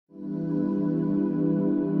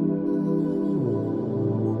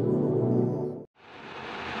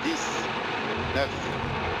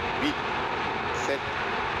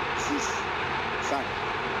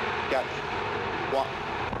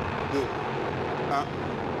1,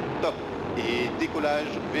 top. Et décollage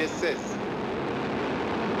VSS.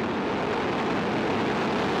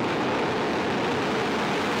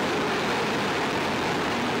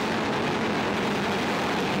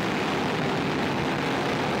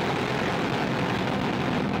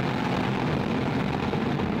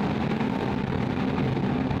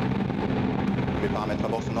 Les paramètres à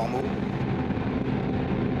bord sont normaux.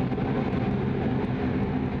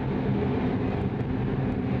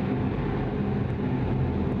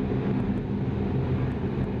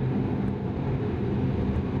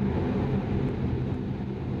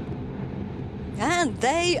 And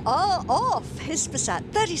they are off. Hispasat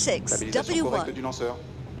 36 W1. Du lanceur.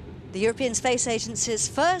 The European Space Agency's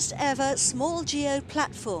first ever small GEO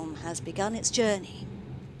platform has begun its journey.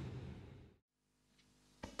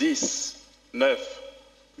 10, 9,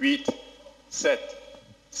 8, 7,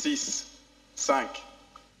 6, 5,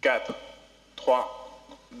 4, 3,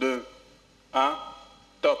 2, 1,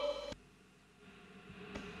 top.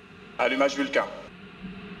 Allumage Vulcain.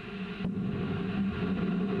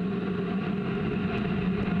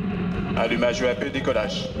 Allumage EAP,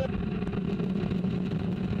 décollage.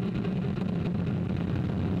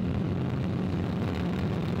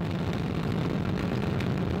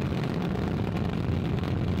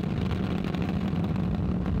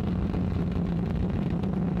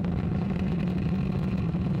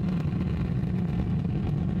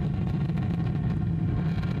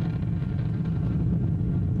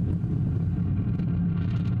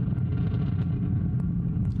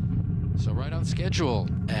 So right on schedule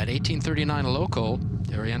at 18:39 local,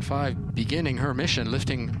 Ariane 5 beginning her mission,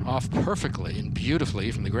 lifting off perfectly and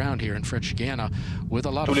beautifully from the ground here in French Guiana with a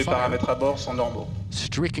lot of fire. Tous les paramètres à bord sont normaux.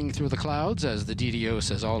 Streaking through the clouds as the DDO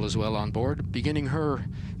says all is well on board, beginning her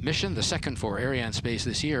mission, the second for ArianeSpace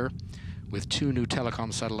this year, with 2 new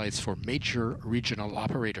telecom satellites for major regional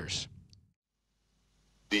operators.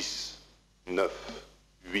 10, 9,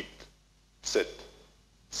 8, 7,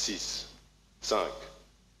 6, 5,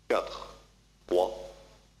 4, 3,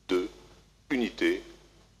 2, unité,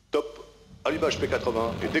 top, allumage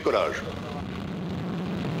P80 et décollage.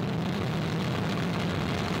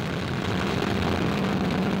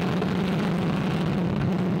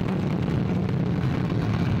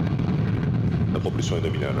 La propulsion est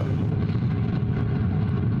nominale.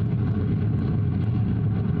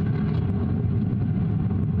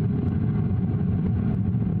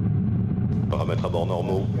 Paramètres à bord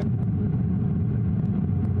normaux.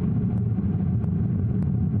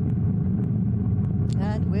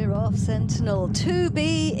 And we're off. Sentinel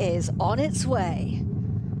 2B is on its way.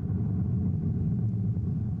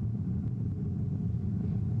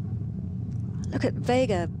 Look at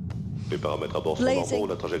Vega Les paramètres à bord sont normaux,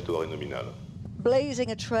 la trajectoire est nominale. blazing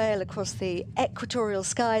a trail across the equatorial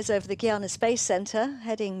skies over the Guiana Space Center,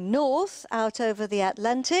 heading north out over the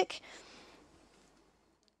Atlantic.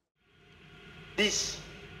 10,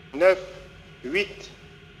 9, 8,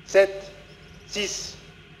 7, 6,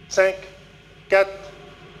 5, 4,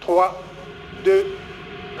 3, 2,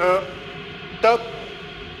 1, top.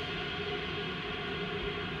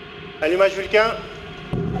 Allumage Vulcain.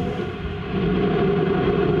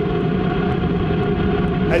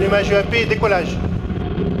 Allumage EAP, décollage.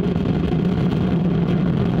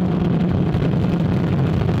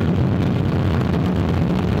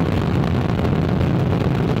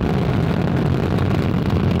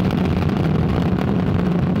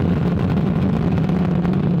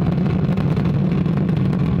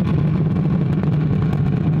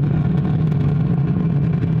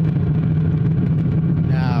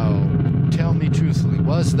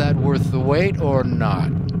 Was that worth the wait or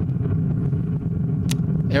not?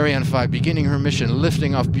 Ariane 5 beginning her mission,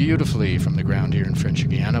 lifting off beautifully from the ground here in French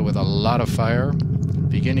Guiana with a lot of fire.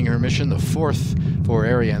 Beginning her mission, the 4th for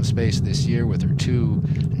ArianeSpace this year, with her 2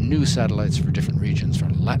 new satellites for different regions, for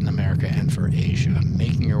Latin America and for Asia.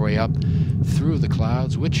 Making her way up through the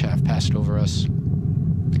clouds, which have passed over us,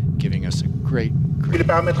 giving us a great Les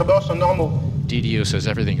paramètres à bord sont normaux. DDO says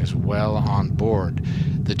everything is well on board.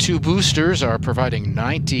 The 2 boosters are providing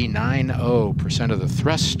 99.0% of the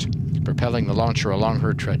thrust, propelling the launcher along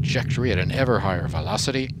her trajectory at an ever higher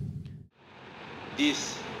velocity. 10,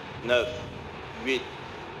 9, 8,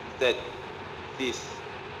 7, 6,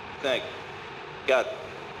 5,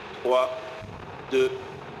 4, 3, 2,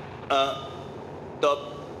 1, top,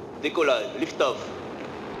 décollage, liftoff.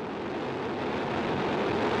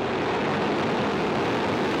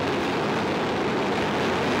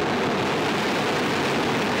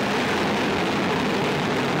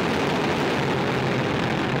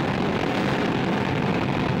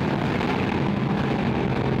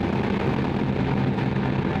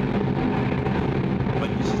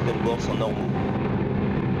 Sont normaux.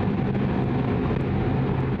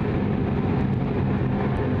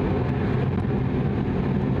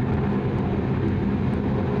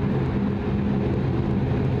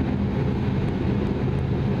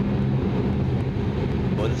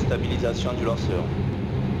 Bonne stabilisation du lanceur.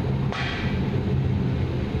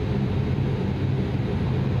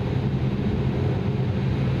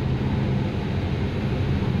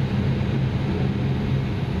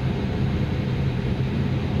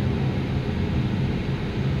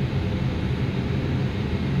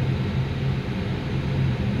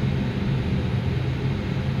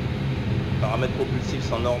 Paramètres propulsifs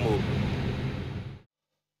sont normaux.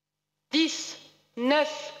 10,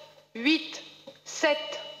 9, 8, 7,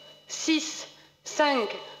 6, 5,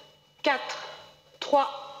 4, 3,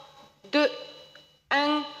 2,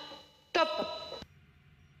 1, top.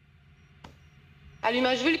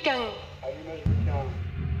 Allumage Vulcain.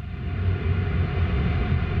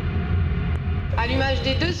 Allumage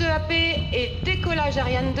des 2 EAP et décollage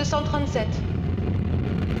Ariane 237.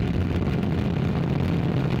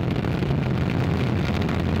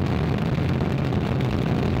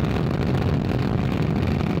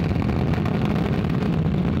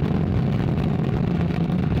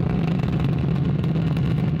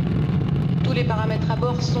 Tous les paramètres à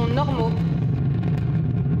bord sont normaux.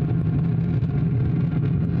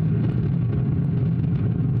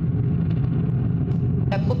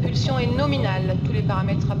 La propulsion est nominale. Tous les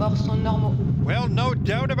paramètres à bord sont normaux. Well, no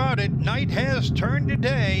doubt about it. Night has turned to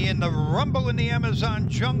day, and the rumble in the Amazon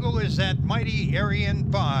jungle is that mighty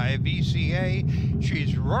Ariane 5 ECA.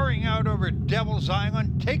 She's roaring out over Devil's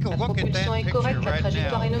Island. Take a look at that picture right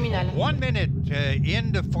now. 1 minute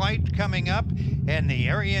into flight coming up, and the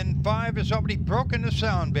Ariane 5 has already broken the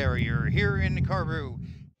sound barrier here in Kourou.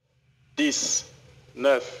 10,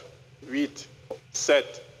 9, 8, 7,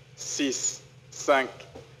 6, 5,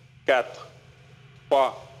 4,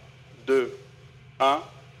 3, 2, 1,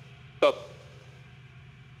 top.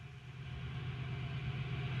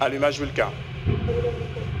 Allumage Vulcain.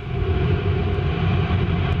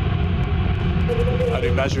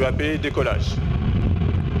 Allumage EAP, décollage.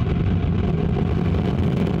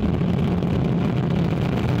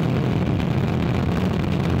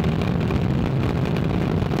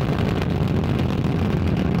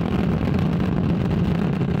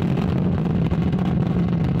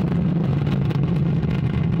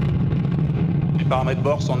 Les paramètres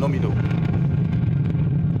bord sont nominaux.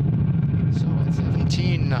 So at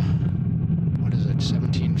 17, what is it,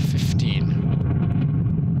 17:15.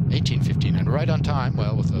 18:15, and right on time,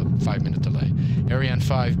 well, with a 5-minute delay. Ariane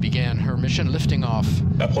 5 began her mission, lifting off.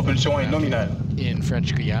 La propulsion est nominale. In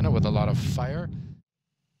French Guiana with a lot of fire.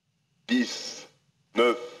 10,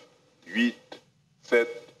 9, 8, 7,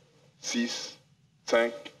 6,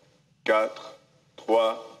 5, 4,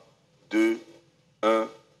 3, 2, 1,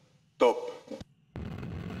 top.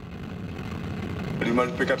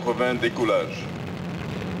 Allumage P80, décollage.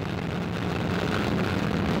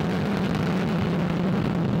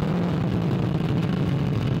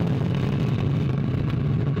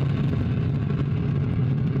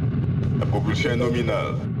 La propulsion est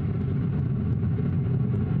nominale.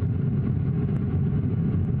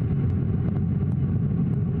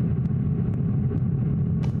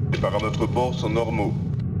 Les paramètres bord sont normaux.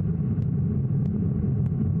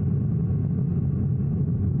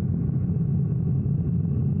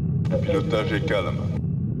 Le pilotage est calme.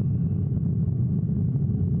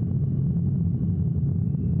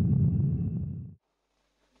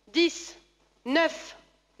 « 10, 9,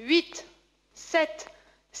 8, 7,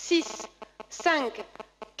 6, 5,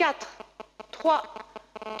 4, 3,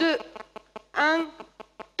 2, 1,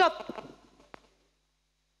 top.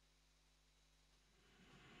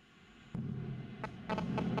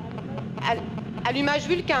 Allumage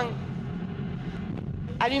Vulcain.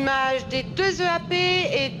 Allumage des 2 EAP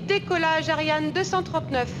et décollage Ariane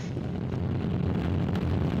 239.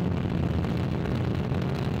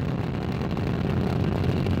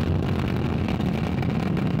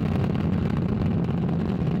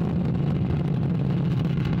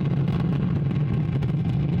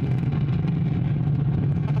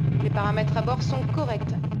 Les paramètres à bord sont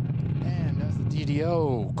corrects. And as the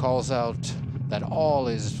DDO calls out that all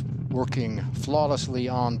is working flawlessly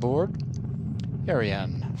on board,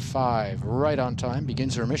 Ariane 5, right on time,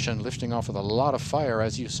 begins her mission, lifting off with a lot of fire,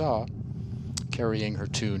 as you saw, carrying her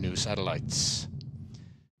 2 new satellites.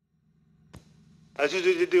 Asus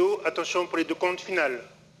de DDO, attention pour les 2 comptes finales.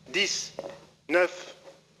 10, 9,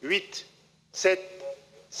 8, 7,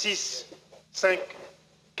 6, 5,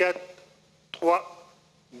 4, 3,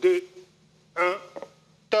 2, 1,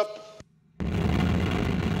 top.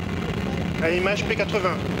 Allumage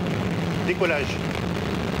P80, décollage.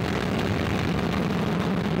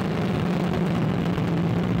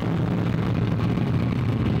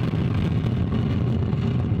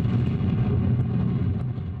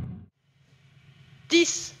 «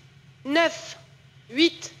 10, 9,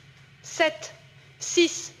 8, 7,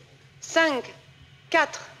 6, 5,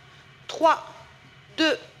 4, 3,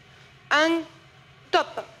 2, 1,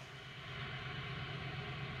 top.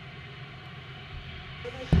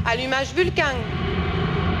 Allumage Vulcain.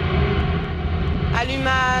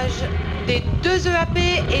 Allumage des 2 EAP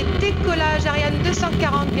et décollage Ariane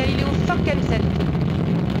 240 Galileo FOC M7.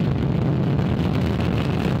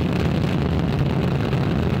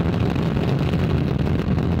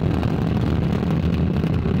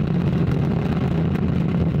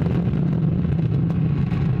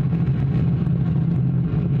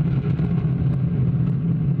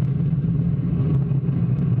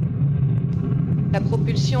 La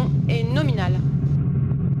propulsion est nominale.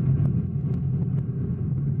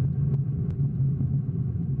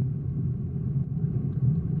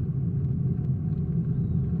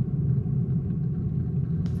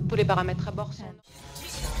 Tous les paramètres à bord sont...